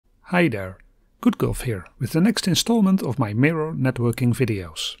Hi there, GoodGolf here with the next installment of my mirror networking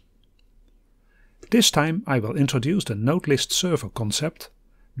videos. This time I will introduce the NodeListServer concept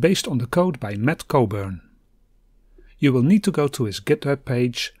based on the code by Matt Coburn. You will need to go to his GitHub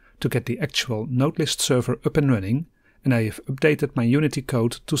page to get the actual NodeListServer up and running, and I have updated my Unity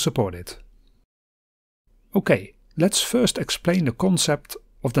code to support it. Okay, let's first explain the concept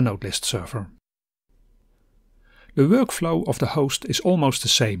of the NodeListServer. The workflow of the host is almost the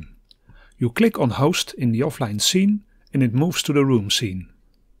same. You click on host in the offline scene and it moves to the room scene.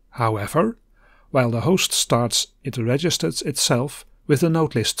 However, while the host starts, it registers itself with the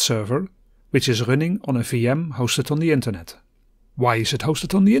NodeListServer, which is running on a VM hosted on the internet. Why is it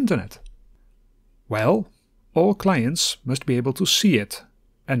hosted on the internet? Well, all clients must be able to see it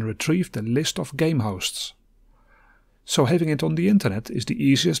and retrieve the list of game hosts. So having it on the internet is the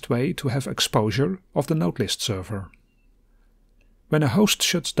easiest way to have exposure of the NodeListServer. When a host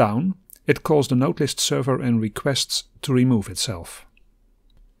shuts down, it calls the NodeListServer and requests to remove itself.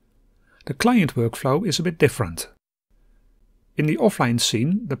 The client workflow is a bit different. In the offline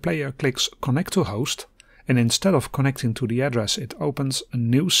scene, the player clicks Connect to Host, and instead of connecting to the address, it opens a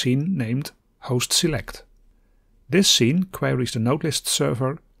new scene named Host Select. This scene queries the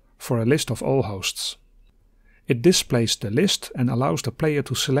NodeListServer for a list of all hosts. It displays the list and allows the player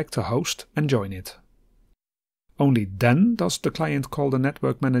to select a host and join it. Only then does the client call the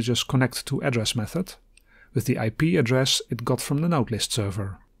Network Manager's Connect to Address method with the IP address it got from the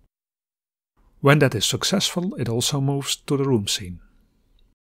NodeListServer. When that is successful, it also moves to the room scene.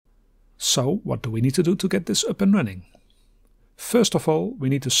 So, what do we need to do to get this up and running? First of all, we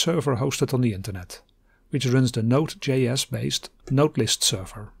need a server hosted on the internet, which runs the Node.js-based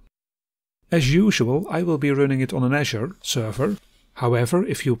NodeListServer. As usual, I will be running it on an Azure server. However,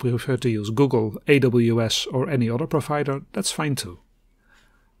 if you prefer to use Google, AWS or any other provider, that's fine too.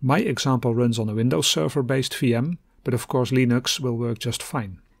 My example runs on a Windows Server-based VM, but of course Linux will work just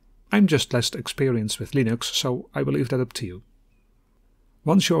fine. I'm just less experienced with Linux, so I will leave that up to you.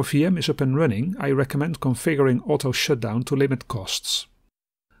 Once your VM is up and running, I recommend configuring auto shutdown to limit costs.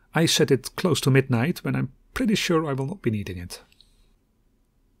 I set it close to midnight when I'm pretty sure I will not be needing it.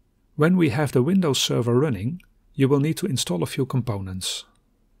 When we have the Windows Server running, you will need to install a few components.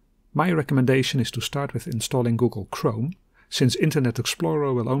 My recommendation is to start with installing Google Chrome, since Internet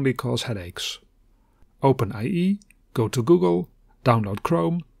Explorer will only cause headaches. Open IE, go to Google, download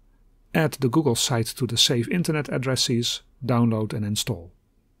Chrome, add the Google site to the save internet addresses, download and install.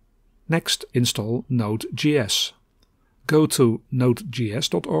 Next, install Node.js. Go to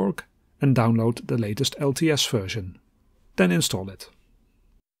nodejs.org and download the latest LTS version. Then install it.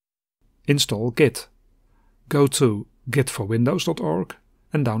 Install Git. Go to gitforwindows.org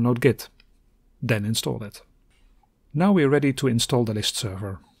and download Git. Then install it. Now we're ready to install the list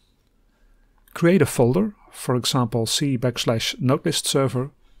server. Create a folder, for example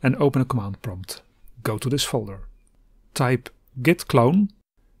c/NodeListServer, and open a command prompt. Go to this folder. Type git clone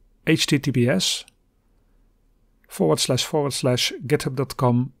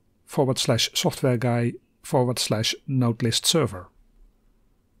https://github.com/softwareguy/NodeListServer.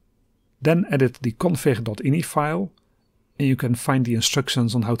 Then edit the config.ini file, and you can find the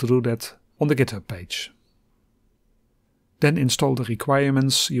instructions on how to do that on the GitHub page. Then install the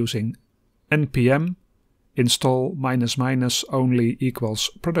requirements using npm install ---- only equals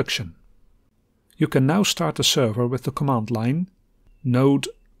production. You can now start the server with the command line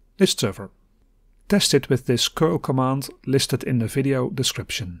NodeListServer. Test it with this curl command listed in the video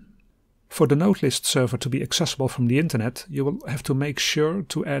description. For the NodeListServer to be accessible from the internet, you will have to make sure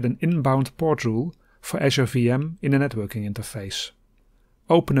to add an inbound port rule for Azure VM in the networking interface.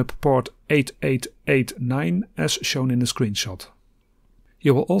 Open up port 8889 as shown in the screenshot.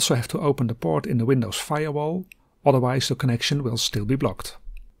 You will also have to open the port in the Windows firewall, otherwise the connection will still be blocked.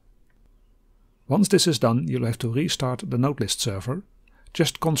 Once this is done, you'll have to restart the NodeListServer.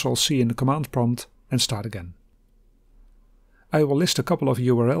 Just Ctrl+C in the command prompt and start again. I will list a couple of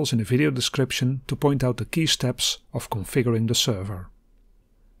URLs in the video description to point out the key steps of configuring the server.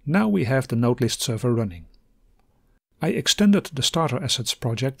 Now we have the NodeListServer running. I extended the starter assets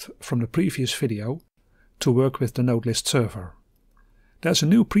project from the previous video to work with the NodeListServer. There's a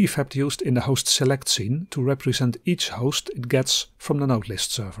new prefab used in the host select scene to represent each host it gets from the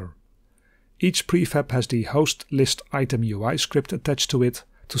NodeListServer. Each prefab has the host list item UI script attached to it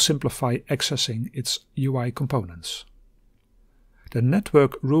to simplify accessing its UI components. The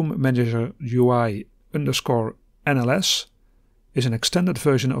Network Room Manager UI _NLS is an extended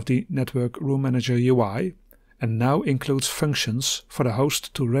version of the Network Room Manager UI and now includes functions for the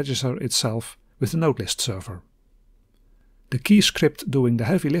host to register itself with the NodeListServer. The key script doing the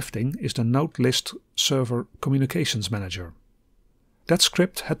heavy lifting is the NodeListServer Communications Manager. That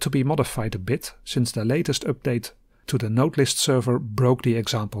script had to be modified a bit since the latest update to the NodeListServer broke the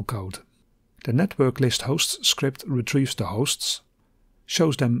example code. The network list hosts script retrieves the hosts,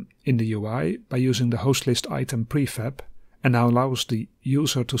 shows them in the UI by using the host list item prefab, and now allows the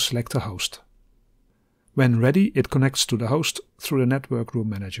user to select a host. When ready, it connects to the host through the Network Room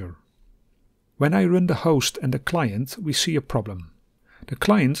Manager. When I run the host and the client, we see a problem. The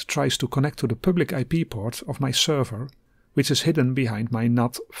client tries to connect to the public IP port of my server, which is hidden behind my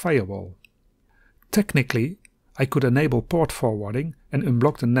NAT firewall. Technically, I could enable port forwarding and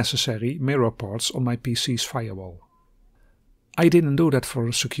unblock the necessary mirror ports on my PC's firewall. I didn't do that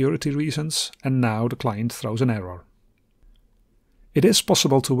for security reasons, and now the client throws an error. It is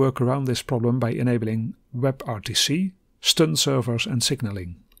possible to work around this problem by enabling WebRTC, stun servers and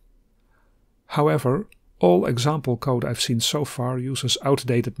signaling. However, all example code I've seen so far uses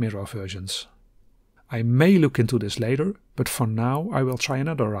outdated mirror versions. I may look into this later, but for now I will try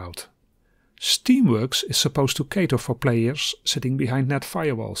another route. Steamworks is supposed to cater for players sitting behind net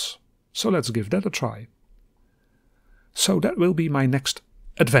firewalls, so let's give that a try. So that will be my next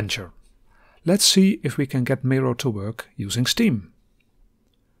adventure. Let's see if we can get Mirror to work using Steam.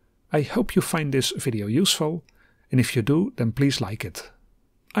 I hope you find this video useful, and if you do, then please like it.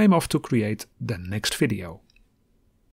 I'm off to create the next video.